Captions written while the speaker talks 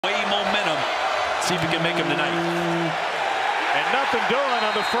See if he can make them tonight. And nothing doing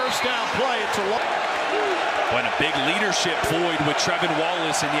on the first down play. It's a long. What a big leadership, Floyd, with Trevin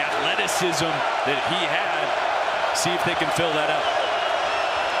Wallace and the athleticism that he had. See if they can fill that up.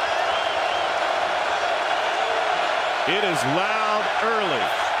 It is loud early.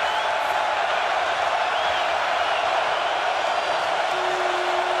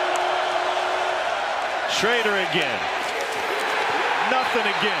 Schrader again. Nothing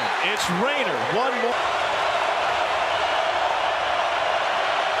again. It's Rayner. One more.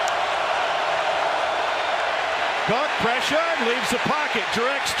 Cook pressure, leaves the pocket,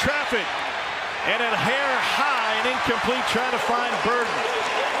 directs traffic. And a hair high and incomplete, trying to find Burden.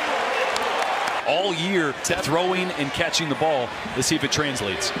 All year throwing and catching the ball. Let's see if it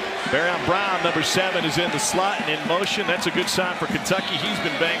translates. Barron Brown, number 7, is in the slot and in motion. That's a good sign for Kentucky. He's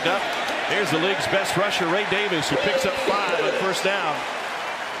been banged up. Here's the league's best rusher, Ray Davis, who picks up 5 on first down.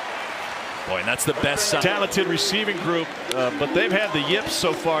 Boy, and that's the best sign. Talented receiving group, but they've had the yips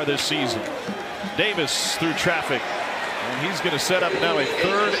so far this season. Davis through traffic, and he's going to set up now a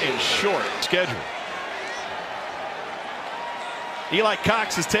 3rd and short schedule. Eli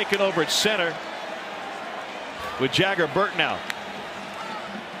Cox is taken over at center with Jagger Burton out.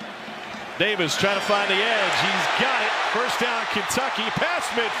 Davis trying to find the edge. He's got it. First down, Kentucky, past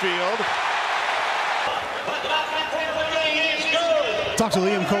midfield. Talked to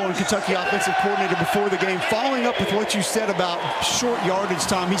Liam Cohen, Kentucky offensive coordinator, before the game, following up with what you said about short yardage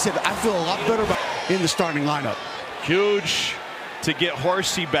time. He said, I feel a lot better about in the starting lineup. Huge to get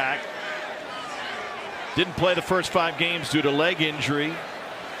Horsey back. Didn't play the first 5 games due to leg injury.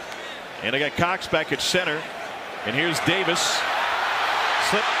 And I got Cox back at center. And here's Davis.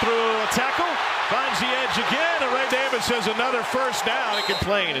 Slipped through a tackle. Finds the edge again. And Ray Davis has another first down. And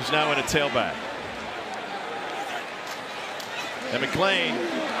McClain is now in a tailback. And McClain,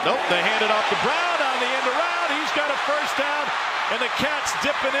 nope, they hand it off to Brown on the end around. He's got a first down. And the Cats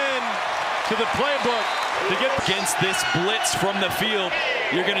dipping in to the playbook to get against this blitz from the field.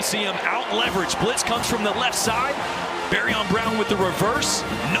 You're going to see him out leverage. Blitz comes from the left side. Barron Brown with the reverse.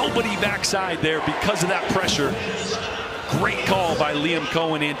 Nobody backside there because of that pressure. Great call by Liam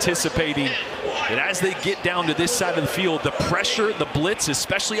Cohen, anticipating that as they get down to this side of the field, the pressure, the blitz,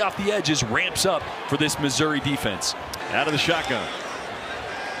 especially off the edges, ramps up for this Missouri defense. Out of the shotgun.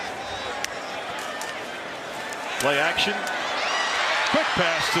 Play action. Quick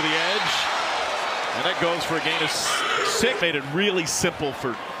pass to the edge. And that goes for a gain of 6. Made it really simple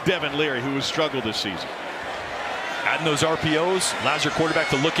for Devin Leary, who has struggled this season. Adding those RPOs allows your quarterback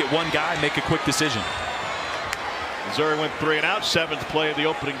to look at one guy and make a quick decision. Missouri went 3 and out. 7th play of the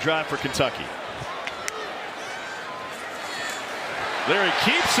opening drive for Kentucky. Leary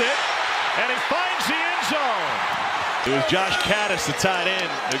keeps it, and he finds the end zone. It was Josh Caddis, the tight end,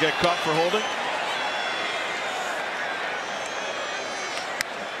 who got caught for holding.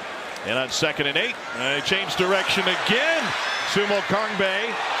 And on 2nd and 8, they changed direction again. Sumo Kangbe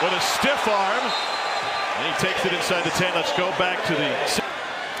with a stiff arm. And he takes it inside the 10. Let's go back to the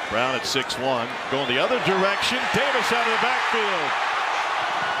Brown at 6'1", going the other direction. Davis out of the backfield.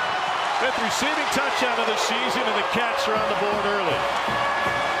 5th receiving touchdown of the season, and the Cats are on the board early.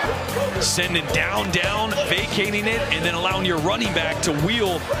 Sending down, vacating it, and then allowing your running back to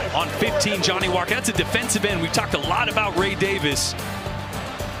wheel on 15, Johnny Walker. That's a defensive end. We've talked a lot about Ray Davis.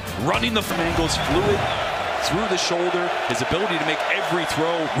 Running the angles, fluid through the shoulder. His ability to make every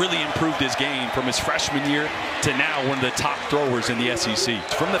throw really improved his game from his freshman year to now one of the top throwers in the SEC.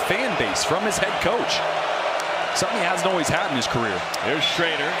 From the fan base, from his head coach. Something he hasn't always had in his career. There's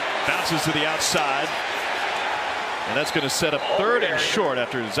Schrader. Bounces to the outside. And that's going to set up 3rd and short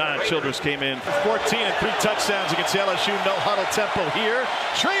after Zion Childress came in for 14 and 3 touchdowns against LSU. No huddle tempo here.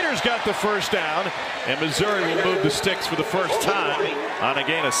 Schrader's got the first down. And Missouri will move the sticks for the first time on a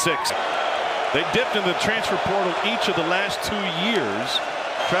gain of 6. They dipped in the transfer portal each of the last 2 years,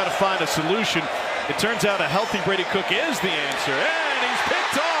 trying to find a solution. It turns out a healthy Brady Cook is the answer. And he's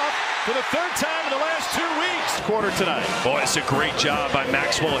picked off for the 3rd time in the last 2 weeks. Quarter tonight. Boy, it's a great job by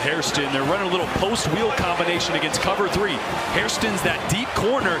Maxwell Hairston. They're running a little post-wheel combination against cover 3. Hairston's that deep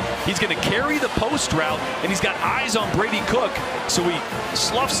corner. He's going to carry the post route, and he's got eyes on Brady Cook. So he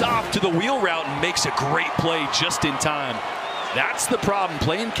sloughs off to the wheel route and makes a great play just in time. That's the problem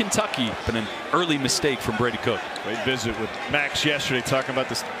playing Kentucky, but an early mistake from Brady Cook. Great visit with Max yesterday, talking about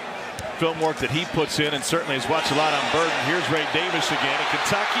this film work that he puts in, and certainly has watched a lot on Burden. Here's Ray Davis again, and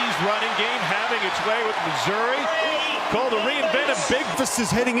Kentucky's running game having its way with Missouri. called to reinvent a big.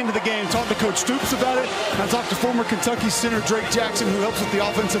 Emphasis heading into the game. Talked to Coach Stoops about it. I talked to former Kentucky center Drake Jackson, who helps with the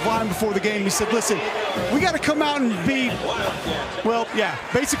offensive line before the game. He said, listen, we got to come out and be, well, yeah,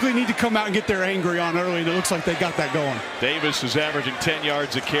 basically need to come out and get their angry on early, and it looks like they got that going. Davis is averaging 10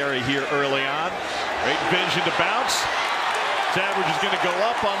 yards a carry here early on. Great vision to bounce. His average is going to go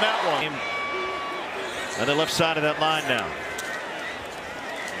up on that one. On the left side of that line now.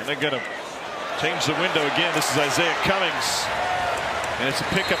 And they're going to change the window again. This is Isaiah Cummings. And it's a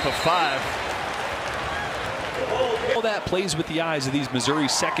pickup of 5. All that plays with the eyes of these Missouri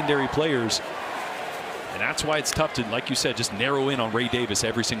secondary players. And that's why it's tough to, like you said, just narrow in on Ray Davis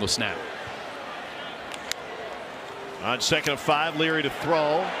every single snap. On 2nd and 5, Leary to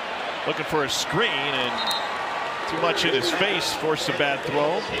throw. Looking for a screen, and too much in his face forced a bad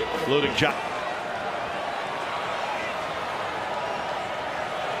throw. Including John.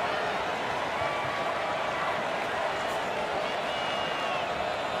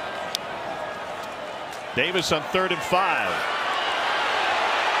 Davis on 3rd and 5.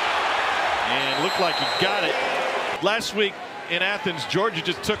 And looked like he got it. Last week in Athens, Georgia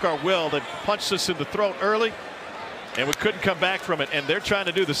just took our will. They punched us in the throat early, and we couldn't come back from it. And they're trying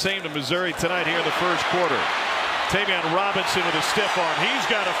to do the same to Missouri tonight here in the first quarter. Tavion Robinson with a stiff arm. He's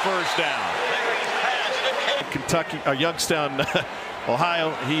got a first down. Kentucky, Youngstown,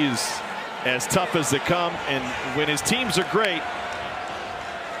 Ohio, he is as tough as they come. And when his teams are great,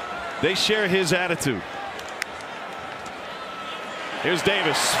 they share his attitude. Here's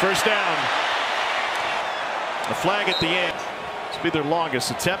Davis, first down. A flag at the end. This will be their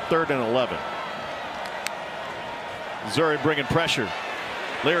longest attempt, 3rd and 11. Missouri bringing pressure.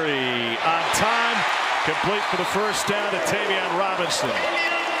 Leary on time, complete for the first down to Tavion Robinson.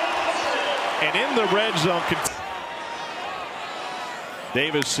 And in the red zone,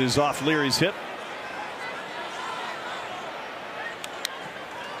 Davis is off Leary's hip.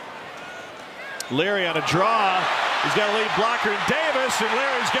 Leary on a draw. He's got a lead blocker in Davis, and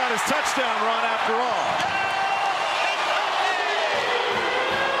Leary's got his touchdown run after all.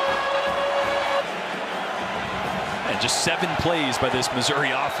 And just 7 plays by this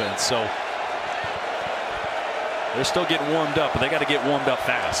Missouri offense, so they're still getting warmed up, but they got to get warmed up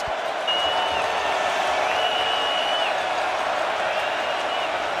fast.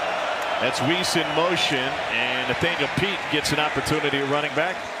 That's Weiss in motion, and Nathaniel Pete gets an opportunity at running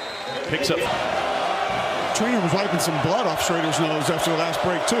back. Picks up. Trainer was wiping some blood off Schrader's nose after the last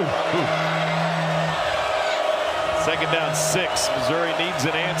break, too. Ooh. 2nd down 6. Missouri needs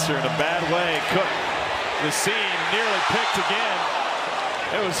an answer in a bad way. Cook, the seam, nearly picked again.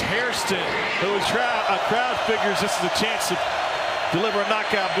 It was Hairston who was crowd figures this is a chance to deliver a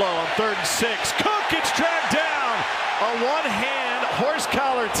knockout blow on 3rd and 6. Cook gets dragged down. A one-hand horse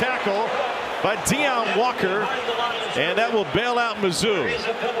collar tackle by Deion Walker, and that will bail out Mizzou.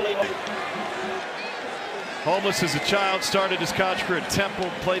 Homeless as a child, started his college career at Temple,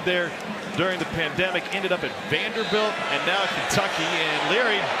 played there during the pandemic, ended up at Vanderbilt, and now Kentucky. And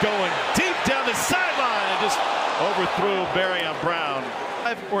Leary going deep down the sideline and just overthrew Barry on Brown.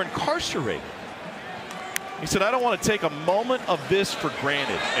 Or incarcerated. He said, I don't want to take a moment of this for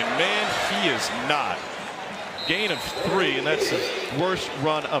granted. And man, he is not. Gain of 3, and that's his worst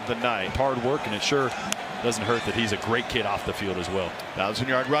run of the night. Hard work, and it sure doesn't hurt that he's a great kid off the field as well.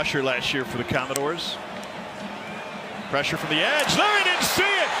 1,000-yard rusher last year for the Commodores. Pressure from the edge. Leary didn't see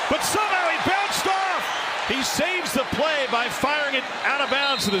it, but somehow he bounced off. He saves the play by firing it out of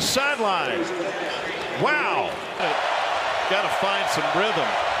bounds to the sideline. Wow. Got to find some rhythm.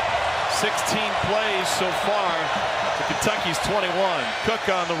 16 plays so far to Kentucky's 21. Cook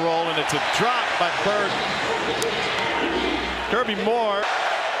on the roll, and it's a drop by Bird. Kirby Moore.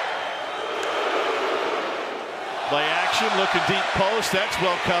 Play action, looking deep post. That's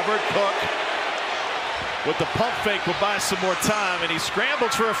well covered. Cook with the pump fake will buy some more time, and he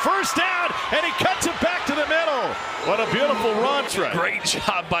scrambles for a first down, and he cuts it back to the middle. What a beautiful run, Trey. Great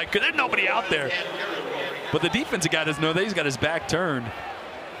job by Cook. There's nobody out there. But the defensive guy doesn't know that he's got his back turned.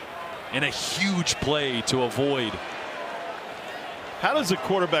 And a huge play to avoid. How does a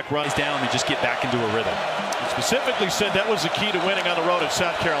quarterback run down and just get back into a rhythm? He specifically said that was the key to winning on the road at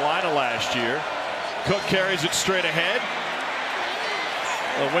South Carolina last year. Cook carries it straight ahead.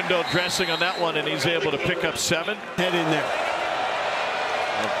 A window dressing on that one, and he's able to pick up 7. Head in there.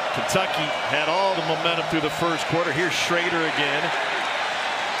 Kentucky had all the momentum through the first quarter. Here's Schrader again.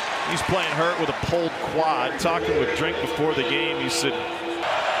 He's playing hurt with a pulled quad. Talking with Drink before the game, he said,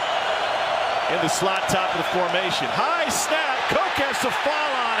 in the slot top of the formation. High snap. Cook has to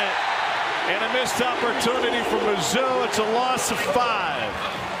fall on it. And a missed opportunity for Mizzou. It's a loss of 5.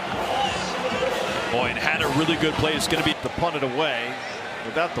 Boy, and had a a really good play. It's going to be to punt it away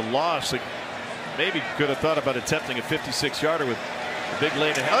without the loss. Like maybe could have thought about attempting a 56-yarder with a big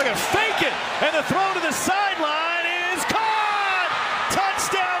lane ahead. Look at fake it, and the throw to the sideline is caught.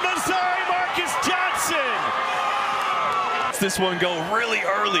 Touchdown, Missouri, Marcus Johnson. This one go really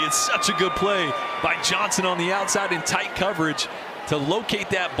early. It's such a good play by Johnson on the outside in tight coverage to locate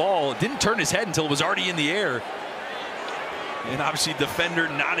that ball. Didn't turn his head until it was already in the air. And obviously defender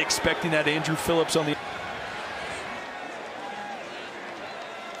not expecting that. Andrew Phillips on the.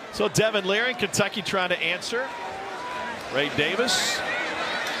 So Devin Leary, Kentucky trying to answer. Ray Davis,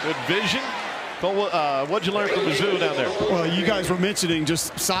 good vision. What'd you learn from Mizzou down there? Well, you guys were mentioning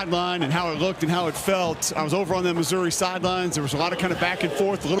just sideline and how it looked and how it felt. I was over on the Missouri sidelines. There was a lot of kind of back and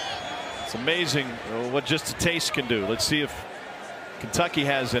forth. It's amazing what just a taste can do. Let's see if Kentucky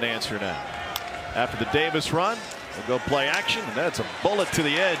has an answer now. After the Davis run, we'll go play action, and that's a bullet to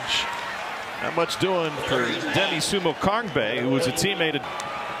the edge. Not much doing for Demi Sumo Kangbe, who was a teammate of.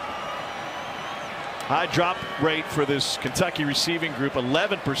 High drop rate for this Kentucky receiving group,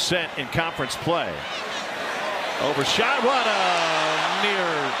 11% in conference play. Overshot, what a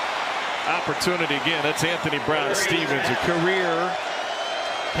near opportunity again. That's Anthony Brown Stevens, a career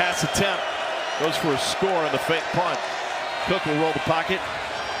pass attempt. Goes for a score on the fake punt. Cook will roll the pocket.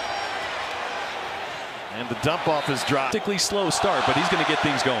 And the dump off is dropped. Particularly slow start, but he's going to get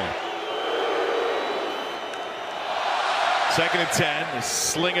things going. 2nd and 10. They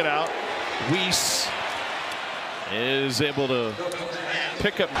sling it out. Weiss is able to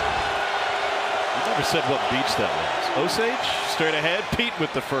pick up. You never said what beach that was. Osage straight ahead. Pete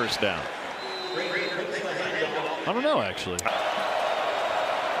with the first down. I don't know, actually.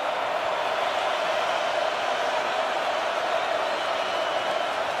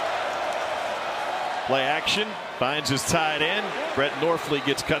 Play action. Finds his tight end. Brett Norfleet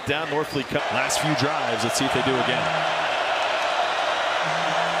gets cut down. Norfleet cut. Last few drives. Let's see if they do again.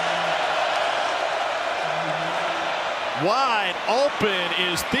 Wide open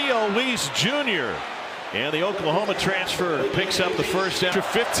is Theo Weiss Jr. And the Oklahoma transfer picks up the first down.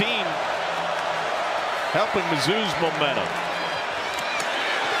 15, helping Mizzou's momentum.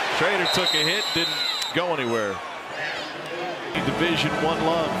 Trader took a hit, didn't go anywhere. Division I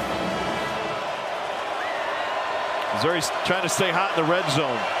love. Missouri's trying to stay hot in the red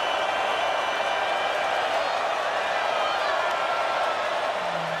zone.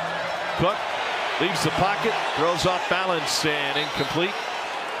 Cook leaves the pocket, throws off balance, and incomplete.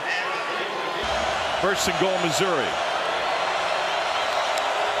 First and goal, Missouri.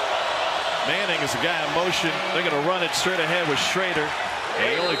 Manning is the guy in motion. They're going to run it straight ahead with Schrader. And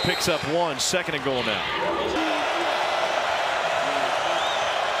he only picks up one. 2nd and goal now.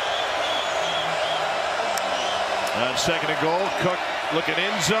 On 2nd and goal, Cook looking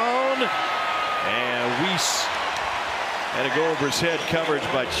end zone. And Weiss had to go over his head, coverage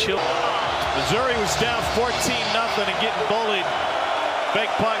by Chill. Missouri was down 14-0 and getting bullied. Fake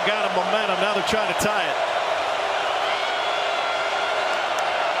punt got him momentum. Now they're trying to tie it.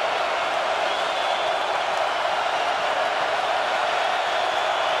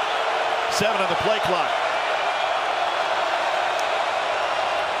 Seven on the play clock.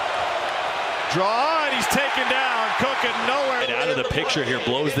 Draw, and he's taken down. Cook and nowhere. And out of the picture here,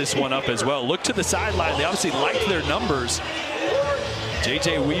 blows this one up as well. Look to the sideline. They obviously like their numbers.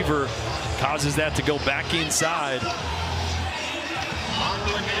 J.J. Weaver causes that to go back inside.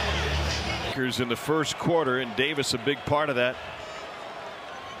 In the first quarter, and Davis a big part of that.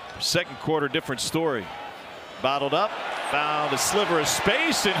 2nd quarter, different story. Bottled up, found a sliver of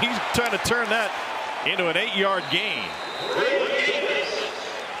space, and he's trying to turn that into an 8-yard gain.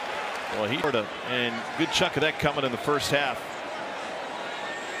 Well, he heard a good chunk of that coming in the first half.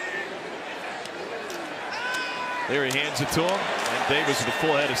 There he hands it to him, and Davis with a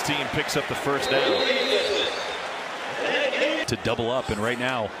full head. His team picks up the first down. To double up, and right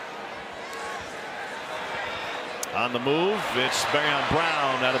now on the move, it's Barion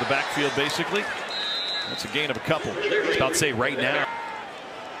Brown out of the backfield, basically. That's a gain of a couple. About to say right now.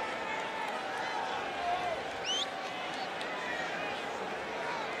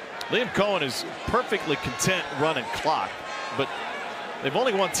 Liam Cohen is perfectly content running clock, but they've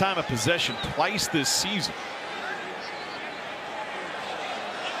only won time of possession twice this season.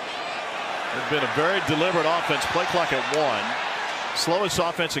 It's been a very deliberate offense. Play clock at 1. Slowest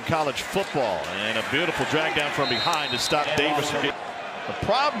offense in college football, and a beautiful drag down from behind to stop Davis. The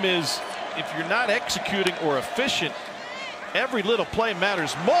problem is, if you're not executing or efficient, every little play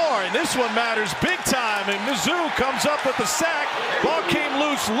matters more, and this one matters big time. And Mizzou comes up with the sack. Ball came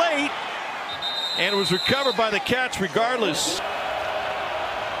loose late and was recovered by the catch regardless.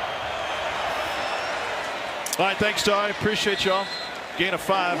 All right, thanks, Ty. Appreciate y'all. Gain of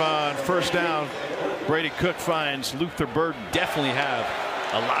 5 on first down. Brady Cook finds Luther Burden. Definitely have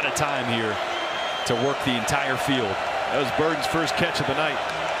a lot of time here to work the entire field. That was Burden's first catch of the night.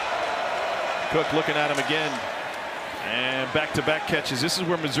 Cook looking at him again. And back-to-back catches. This is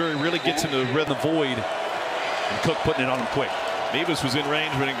where Missouri really gets into the rhythm. The void, and Cook putting it on him quick. Nevis was in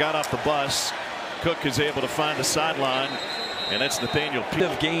range when he got off the bus. Cook is able to find the sideline, and that's Nathaniel P.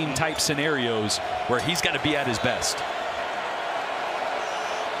 Of game type scenarios where he's got to be at his best.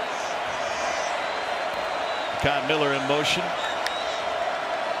 Con Miller in motion.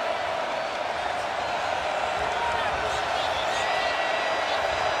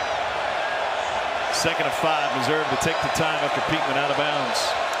 Second and 5. Missouri to take the time after Pete went out of bounds.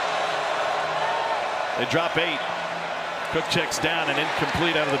 They drop 8. Cook checks down and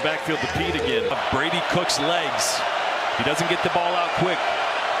incomplete out of the backfield to Pete again. Brady Cook's legs. He doesn't get the ball out quick.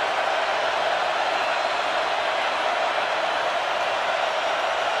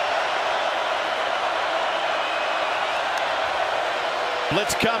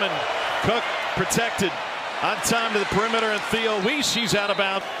 Blitz coming. Cook protected. On time to the perimeter, and Theo Weiss, he's out of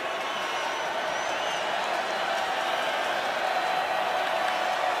bounds.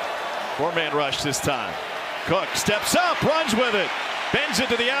 Four-man rush this time. Cook steps up, runs with it, bends it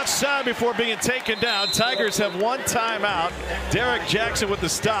to the outside before being taken down. Tigers have 1 timeout. Derek Jackson with the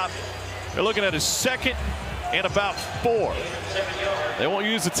stop. They're looking at his second and about 4. They won't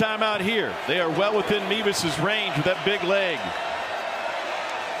use the timeout here. They are well within Nevis's range with that big leg.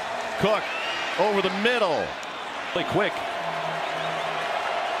 Cook over the middle. Really quick.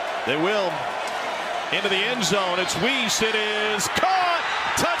 They will. Into the end zone. It's Weiss. It is caught.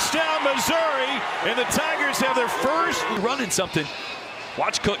 Touchdown, Missouri. And the Tigers have their first. Running something.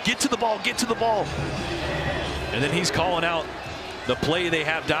 Watch Cook get to the ball, get to the ball. And then he's calling out the play they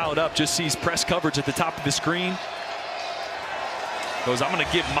have dialed up. Just sees press coverage at the top of the screen. Goes, I'm going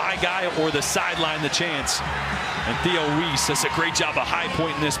to give my guy or the sideline the chance. And Theo Weiss does a great job of high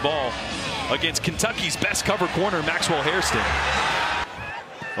pointing this ball against Kentucky's best cover corner, Maxwell Hairston.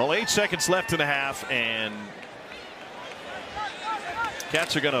 Well, 8 seconds left in the half, and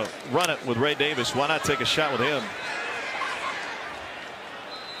Cats are going to run it with Ray Davis. Why not take a shot with him?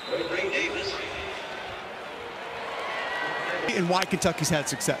 Ray Davis. And why Kentucky's had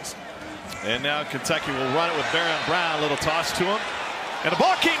success. And now Kentucky will run it with Baron Brown. A little toss to him. And the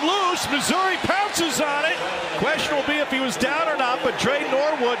ball came loose. Missouri pounces on it. Question will be if he was down or not, but Dre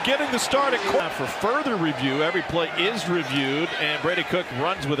Norwood getting the start at for further review. Every play is reviewed, and Brady Cook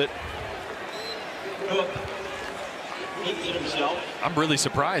runs with it. I'm really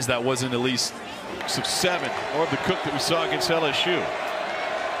surprised that wasn't at least 7 or the Cook that we saw against LSU.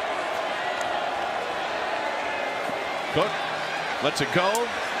 Cook lets it go.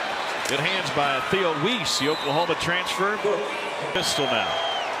 Good hands by Theo Weiss, the Oklahoma transfer. Pistol now.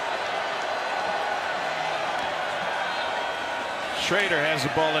 Schrader has the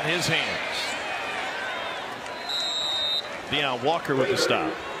ball in his hands. Deion Walker with the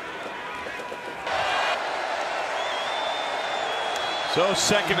stop. So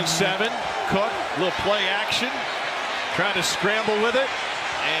 2nd and 7. Cook, little play action. Trying to scramble with it.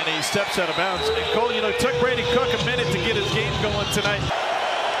 And he steps out of bounds. And Cole, you know, it took Brady Cook a minute to get his game going tonight.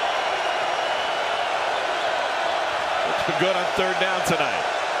 It's been good on 3rd down tonight.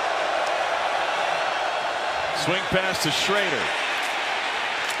 Swing pass to Schrader.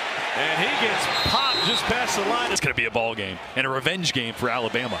 And he gets popped just past the line. It's going to be a ball game and a revenge game for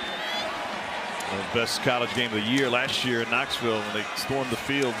Alabama. The best college game of the year last year in Knoxville when they stormed the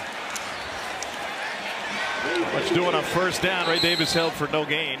field. Much doing on 1st down. Ray Davis held for no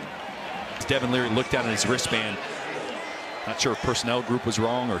gain. Devin Leary looked down at his wristband. Not sure if personnel group was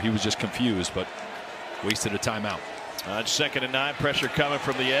wrong or he was just confused, but wasted a timeout. On 2nd and 9, pressure coming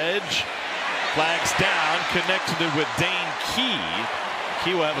from the edge. Flags down, connected it with Dane Key.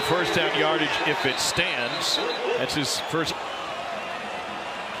 Key will have a 1st down yardage if it stands. That's his first.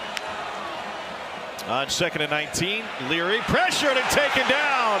 On 2nd and 19, Leary pressured and taken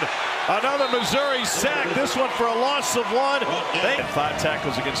down. Another Missouri sack. This one for a loss of 1. They had 5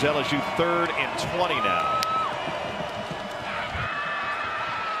 tackles against LSU. 3rd and 20 now.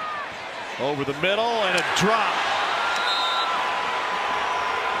 Over the middle and a drop.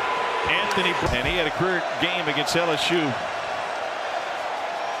 Anthony, and he had a career game against LSU.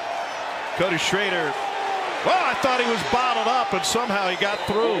 Cody Schrader. Well, I thought he was bottled up, and somehow he got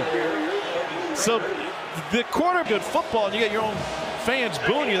through. So the quarter good football, and you get your own fans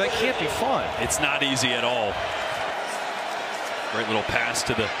booing you. That can't be fun. It's not easy at all. Great little pass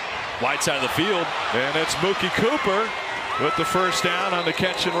to the wide side of the field. And it's Mookie Cooper with the 1st down on the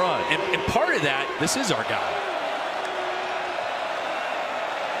catch and run. And part of that, this is our guy.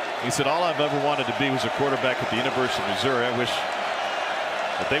 He said, all I've ever wanted to be was a quarterback at the University of Missouri. I wish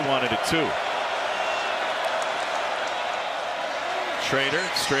that they wanted it too. Schrader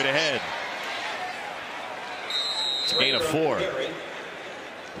straight ahead. It's a gain of 4.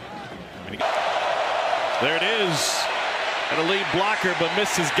 There it is. And a lead blocker, but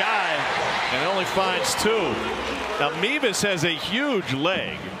missed his guy, and only finds 2. Now Mizz has a huge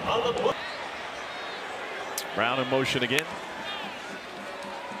leg. Brown in motion again.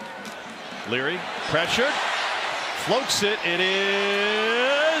 Leary pressured, floats it. It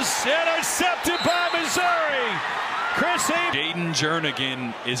is intercepted by Missouri. Jaden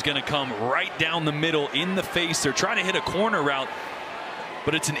Jernigan is going to come right down the middle in the face. They're trying to hit a corner route,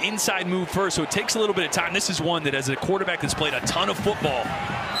 but it's an inside move first, so it takes a little bit of time. This is one that, as a quarterback that's played a ton of football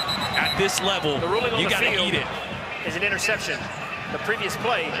at this level, you got to eat it. Is an interception. The previous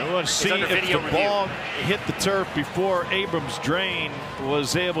play. I want to see if the ball hit the turf before Abrams' drain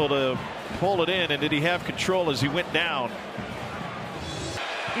was able to pull it in, and did he have control as he went down?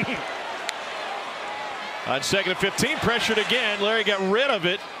 On 2nd and 15, pressured again. Larry got rid of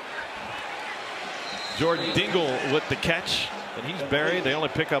it. Jordan Dingle with the catch, and he's buried. They only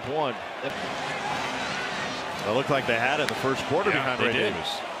pick up 1. It looked like they had it in the first quarter behind Ray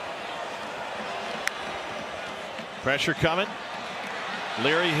Davis. Pressure coming.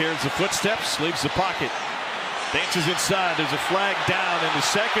 Leary hears the footsteps, leaves the pocket, dances inside. There's a flag down in the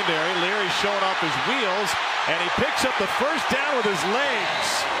secondary. Leary showing off his wheels, and he picks up the first down with his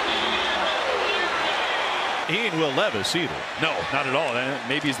legs. He ain't Will Levis either. No, not at all.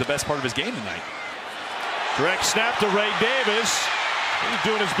 Maybe he's the best part of his game tonight. Direct snap to Ray Davis. He's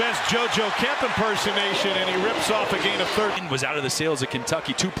doing his best JoJo Kemp impersonation, and he rips off a gain of 13. Was out of the sails of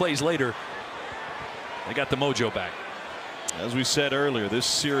Kentucky. 2 plays later, they got the mojo back. As we said earlier, this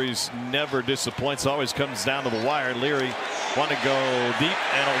series never disappoints. Always comes down to the wire. Leary want to go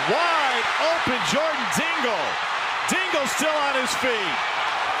deep, and a wide open Jordan Dingle. Dingle still on his feet,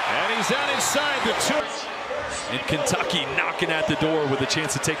 and he's out inside the 2. And Kentucky knocking at the door with a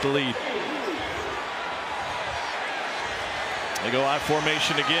chance to take the lead. They go I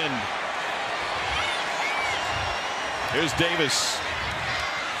formation again. Here's Davis.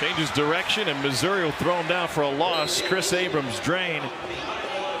 Changes direction, and Missouri will throw him down for a loss. Chris Abrams' drain.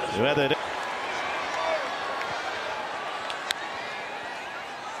 Who had that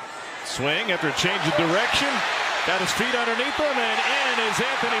swing after a change of direction. Got his feet underneath him, and in is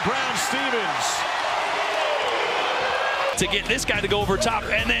Anthony Brown-Stevens. To get this guy to go over top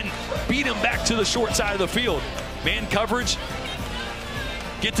and then beat him back to the short side of the field. Man coverage.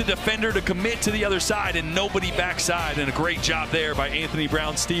 Get the defender to commit to the other side, and nobody backside, and a great job there by Anthony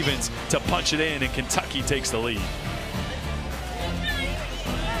Brown-Stevens to punch it in, and Kentucky takes the lead.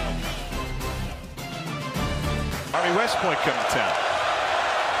 Army West Point coming to town.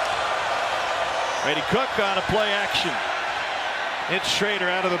 Brady Cook on a play action. It's Schrader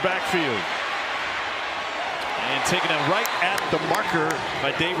out of the backfield. And taking it right at the marker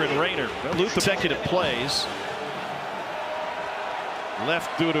by David Rayner. Luther consecutive plays.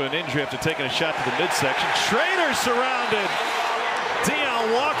 Left due to an injury after taking a shot to the midsection. Schrader surrounded.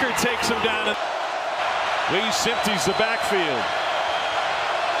 Deion Walker takes him down. Wees empties the backfield.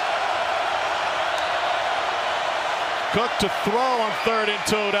 Cook to throw on 3rd and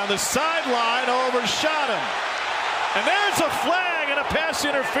 2 down the sideline, overshot him. And there's a flag and a pass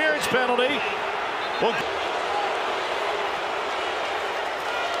interference penalty. Well,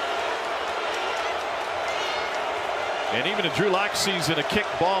 and even in Drew Lock season, a kick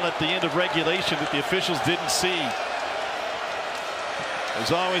ball at the end of regulation that the officials didn't see.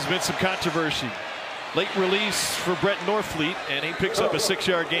 There's always been some controversy. Late release for Brett Norfleet, and he picks up a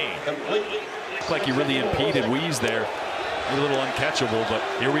 6-yard gain. Looked like he really impeded Wees there. A little uncatchable, but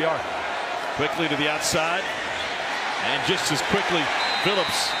here we are. Quickly to the outside, and just as quickly,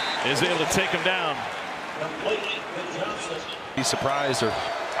 Phillips is able to take him down. Be surprised, or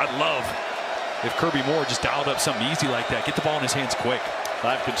I'd love if Kirby Moore just dialed up something easy like that. Get the ball in his hands quick.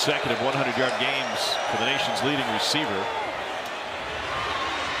 5 consecutive 100-yard games for the nation's leading receiver.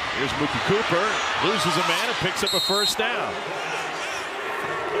 Here's Mookie Cooper, loses a man and picks up a 1st down.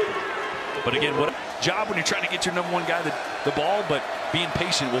 But again, what a job when you're trying to get your #1 guy the ball, but being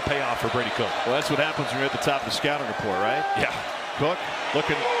patient will pay off for Brady Cook. Well, that's what happens when you're at the top of the scouting report, right? Yeah. Cook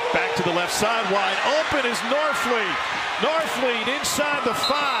looking back to the left side, wide open is Norfleet. Norfleet inside the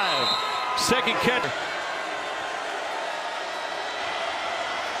 5. 2nd catch.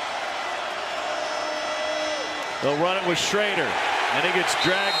 They'll run it with Schrader, and he gets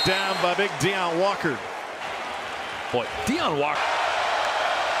dragged down by big Deion Walker. Boy, Deion Walker.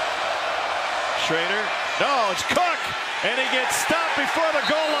 Schrader. No, it's Cook. and he gets stopped before the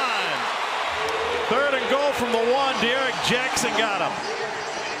goal line. 3rd and goal from the 1. Derek Jackson got him.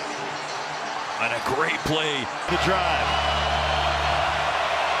 And a great play. The drive.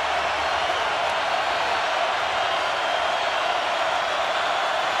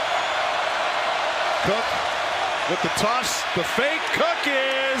 Cook with the toss, the fake. Cook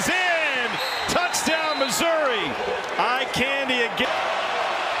is in. Touchdown, Missouri. Eye candy again.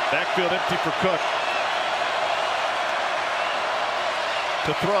 Backfield empty for Cook.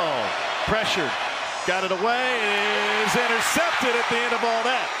 To throw. Pressured. Got it away. It is intercepted at the end of all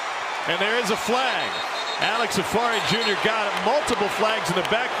that. And there is a flag. Alex Safari Jr. got it. Multiple flags in the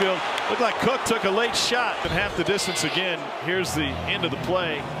backfield. Looked like Cook took a late shot. And half the distance again. Here's the end of the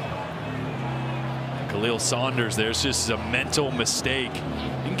play. Khalil Saunders, there's just a mental mistake.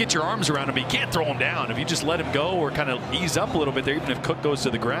 You can get your arms around him, but you can't throw him down. If you just let him go or kind of ease up a little bit there, even if Cook goes to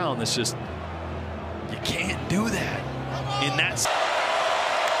the ground, it's just, you can't do that. In that.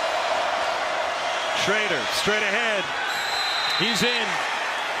 Schrader straight ahead. He's in.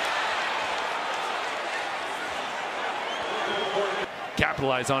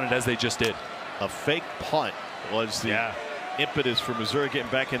 Capitalize on it as they just did. A fake punt was the impetus for Missouri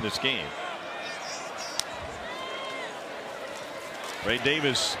getting back in this game. Ray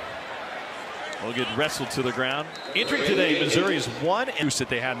Davis will get wrestled to the ground. Entering today, Missouri is 1 and that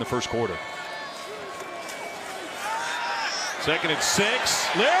they had in the first quarter. 2nd and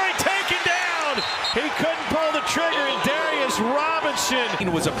 6. Larry taken down. He couldn't pull the trigger, and Darius Robinson.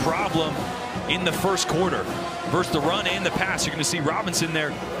 It was a problem in the first quarter versus the run and the pass. You're going to see Robinson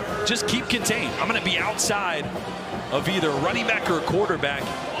there. Just keep contained. I'm going to be outside of either a running back or a quarterback.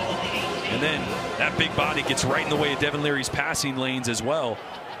 And then that big body gets right in the way of Devin Leary's passing lanes as well.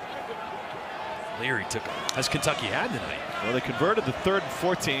 Leary took, as Kentucky had tonight. Well, they converted the 3rd and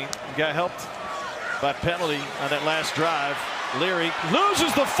 14. Got helped by penalty on that last drive. Leary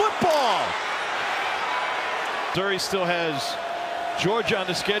loses the football. Missouri still has Georgia on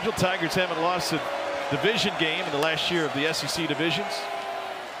the schedule. Tigers haven't lost a division game in the last year of the SEC divisions.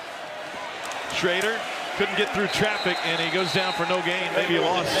 Schrader couldn't get through traffic, and he goes down for no gain, maybe a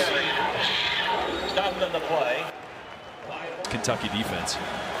loss. Stopped in the play. Kentucky defense.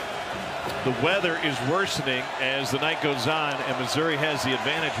 The weather is worsening as the night goes on, and Missouri has the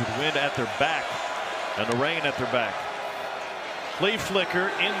advantage with wind at their back and the rain at their back. Flea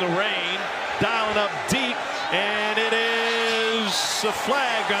flicker in the rain, dialing up deep, and it is a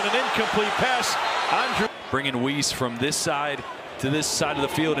flag on an incomplete pass. Bringing Weiss from this side to this side of the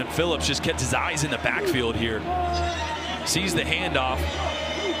field, and Phillips just kept his eyes in the backfield here. Sees the handoff.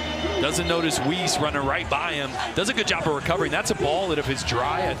 Doesn't notice Weiss running right by him. Does a good job of recovering. That's a ball that if it's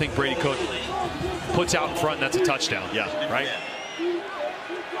dry, I think Brady Cook puts out in front, and that's a touchdown. Yeah. Right?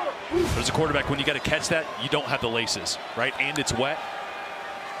 But as a quarterback, when you got to catch that, you don't have the laces, right? And it's wet.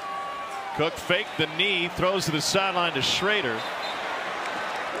 Cook faked the knee, throws to the sideline to Schrader.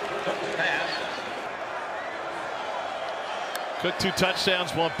 Cook 2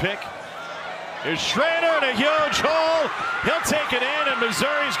 touchdowns, 1 pick. Here's Schrader in a huge hole. He'll take it in, and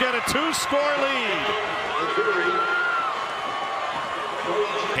Missouri's got a 2-score lead.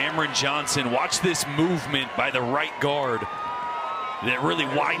 Cameron Johnson, watch this movement by the right guard that really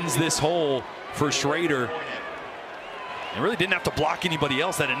widens this hole for Schrader. And really didn't have to block anybody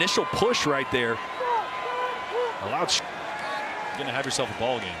else. That initial push right there allowed. You're going to have yourself a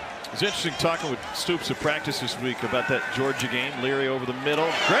ball game. It's interesting talking with Stoops at practice this week about that Georgia game. Leary over the middle.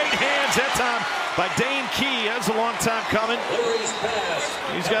 Great hands that time by Dane Key. That's a long time coming.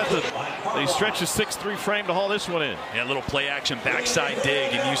 He's got he stretches 6'3" frame to haul this one in. Yeah, a little play action backside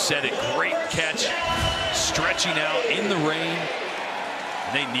dig, and you said it. Great catch, stretching out in the rain.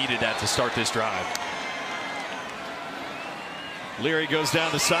 And they needed that to start this drive. Leary goes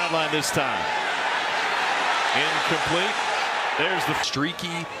down the sideline this time. Incomplete. There's the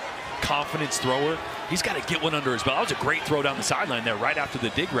streaky confidence thrower. He's got to get one under his belt. That was a great throw down the sideline there right after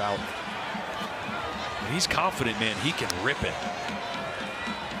the dig route. And he's confident, man. He can rip it.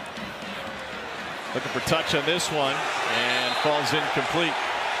 Looking for touch on this one, and falls incomplete.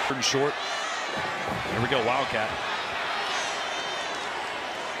 Short. There we go, Wildcat.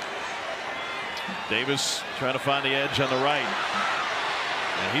 Davis trying to find the edge on the right.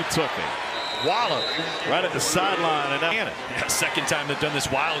 And he took it. Wallop right at the sideline, and now yeah, second time they've done this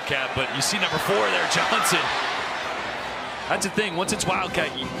Wildcat, but you see number 4 there, Johnson. That's the thing. Once it's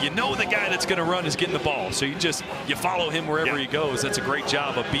Wildcat, you know the guy that's going to run is getting the ball, so you follow him wherever he goes. That's a great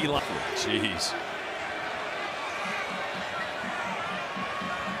job of beeline. Jeez.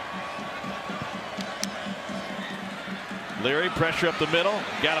 Leary pressure up the middle,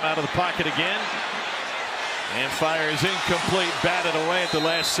 got him out of the pocket again. And fires incomplete, batted away at the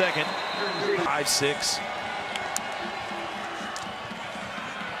last second. 5-6.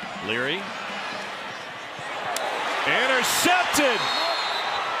 Leary. Intercepted.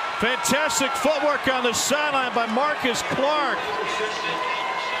 Fantastic footwork on the sideline by Marcus Clark.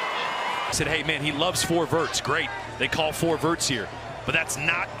 Said, hey man, he loves 4 verts. Great. They call 4 verts here. But that's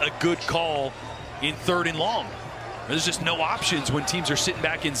not a good call in 3rd and long. There's just no options when teams are sitting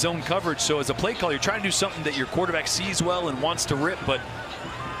back in zone coverage. So as a play caller, you're trying to do something that your quarterback sees well and wants to rip, but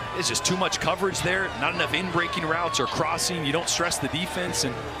it's just too much coverage there. Not enough in-breaking routes or crossing. You don't stress the defense.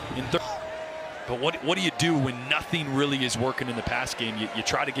 And in but what do you do when nothing really is working in the pass game? You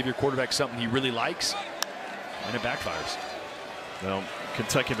try to give your quarterback something he really likes, and it backfires. Well,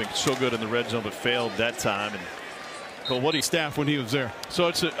 Kentucky been so good in the red zone, but failed that time. And Well, what he staff when he was there. So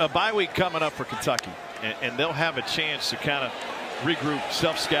it's a bye week coming up for Kentucky, and they'll have a chance to kind of regroup,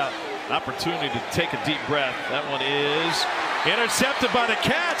 self-scout, opportunity to take a deep breath. That one is intercepted by the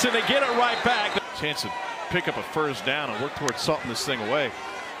Cats, and they get it right back. Chance to pick up a 1st down and work towards salting this thing away.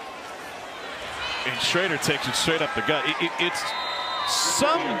 And Schrader takes it straight up the gut. It's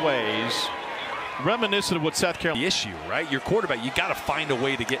some ways reminiscent of what South Carolina. The issue, right? Your quarterback, you got to find a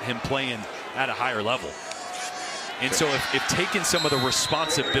way to get him playing at a higher level. And so if taking some of the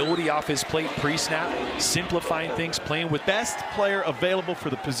responsibility off his plate pre-snap, simplifying things, playing with Best player available for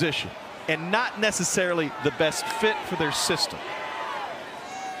the position, and not necessarily the best fit for their system.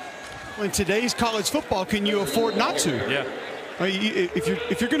 In today's college football, can you afford not to? Yeah.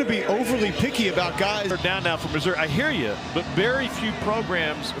 If you're going to be overly picky about guys. They're down now for Missouri. I hear you, but very few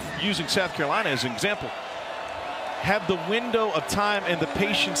programs, using South Carolina as an example, have the window of time and the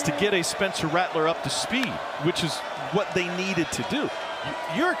patience to get a Spencer Rattler up to speed, which is what they needed to do.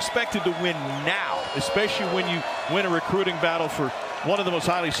 You're expected to win now, especially when you win a recruiting battle for one of the most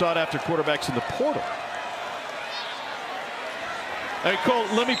highly sought after quarterbacks in the portal. Hey, Cole,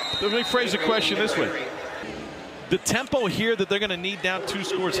 let me phrase the question this way. The tempo here that they're going to need down 2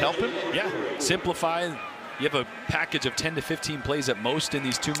 scores help him? Yeah, simplify. You have a package of 10 to 15 plays at most in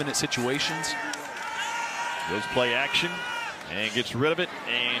these 2-minute situations. Goes play action and gets rid of it,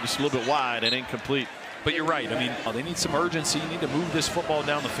 and just a little bit wide and incomplete. But you're right. I mean, they need some urgency. You need to move this football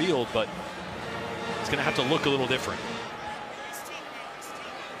down the field, but it's going to have to look a little different.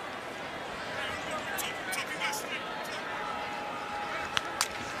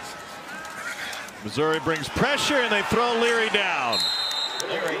 Missouri brings pressure, and they throw Leary down.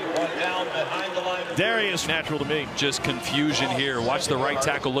 Leary one down behind the line. Darius, natural to me. Just confusion here. Watch the right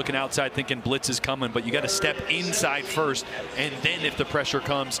tackle looking outside, thinking blitz is coming, but you got to step inside first, and then if the pressure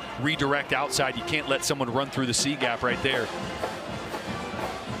comes, redirect outside. You can't let someone run through the C gap right there.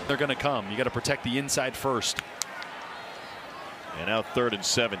 They're going to come. You got to protect the inside first. And now 3rd and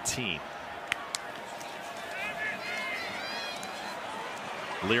 17.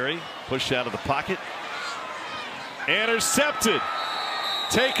 Leary pushed out of the pocket. Intercepted.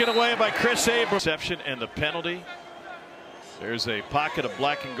 Taken away by Chris Abrams. Reception and the penalty. There's a pocket of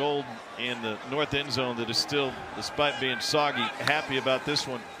black and gold in the north end zone that is still, despite being soggy, happy about this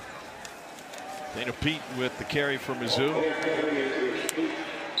one. Dana Pete with the carry for Mizzou.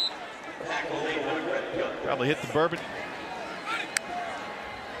 Probably hit the bourbon.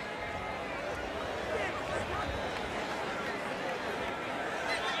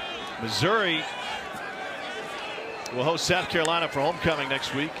 Missouri will host South Carolina for homecoming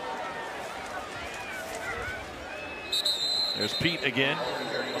next week. There's Pete again.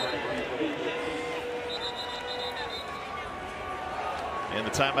 And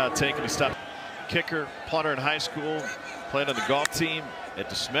the timeout taken to stop. Kicker, punter in high school, played on the golf team at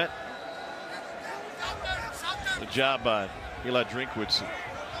DeSmet. Good job by Eli Drinkwitz.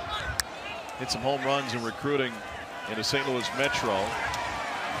 Hit some home runs in recruiting in the St. Louis Metro.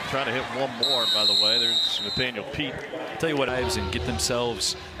 Trying to hit one more, by the way. There's Nathaniel Pete. I'll tell you what, Ives, and get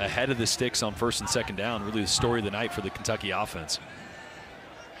themselves ahead of the sticks on 1st and 2nd down. Really the story of the night for the Kentucky offense.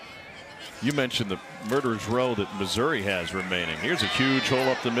 You mentioned the murderer's row that Missouri has remaining. Here's a huge hole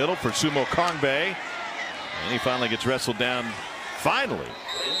up the middle for Sumo Kongbe. And he finally gets wrestled down, finally,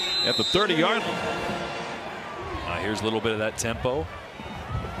 at the 30-yard line. Here's a little bit of that tempo.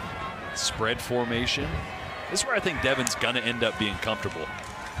 Spread formation. This is where I think Devin's going to end up being comfortable.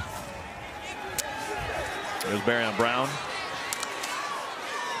 There's Barry Brown.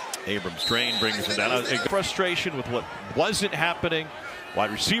 Abrams drain brings him down. Frustration with what wasn't happening.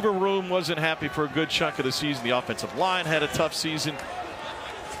 Wide receiver room wasn't happy for a good chunk of the season. The offensive line had a tough season.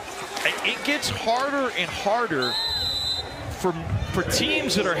 It gets harder and harder for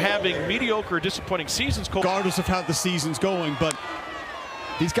teams that are having mediocre or disappointing seasons. Regardless of how the season's going, but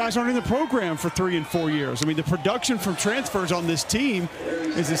these guys aren't in the program for 3 and 4 years. I mean, the production from transfers on this team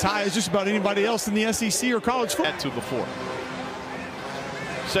is as high as just about anybody else in the SEC or college football. Had to before.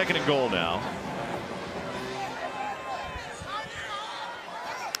 2nd and goal now.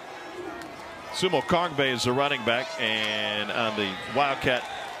 Sumo Kongbe is the running back, and on the Wildcat,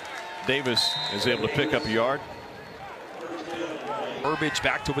 Davis is able to pick up a yard. Burbage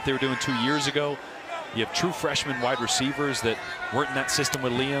back to what they were doing 2 years ago. You have true freshman wide receivers that weren't in that system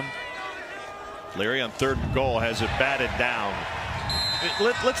with Liam. Leary on 3rd and goal has it batted down.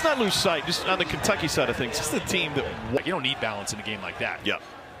 Let's not lose sight, just on the Kentucky side of things, it's the team that you don't need balance in a game like that. Yep.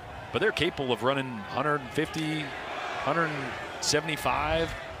 But they're capable of running 150,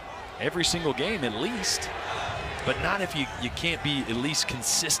 175 every single game at least. But not if you can't be at least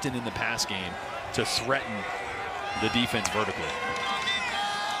consistent in the pass game to threaten the defense vertically.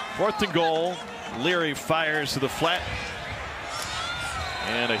 4th and goal. Leary fires to the flat.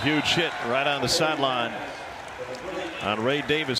 And a huge hit right on the sideline on Ray Davis.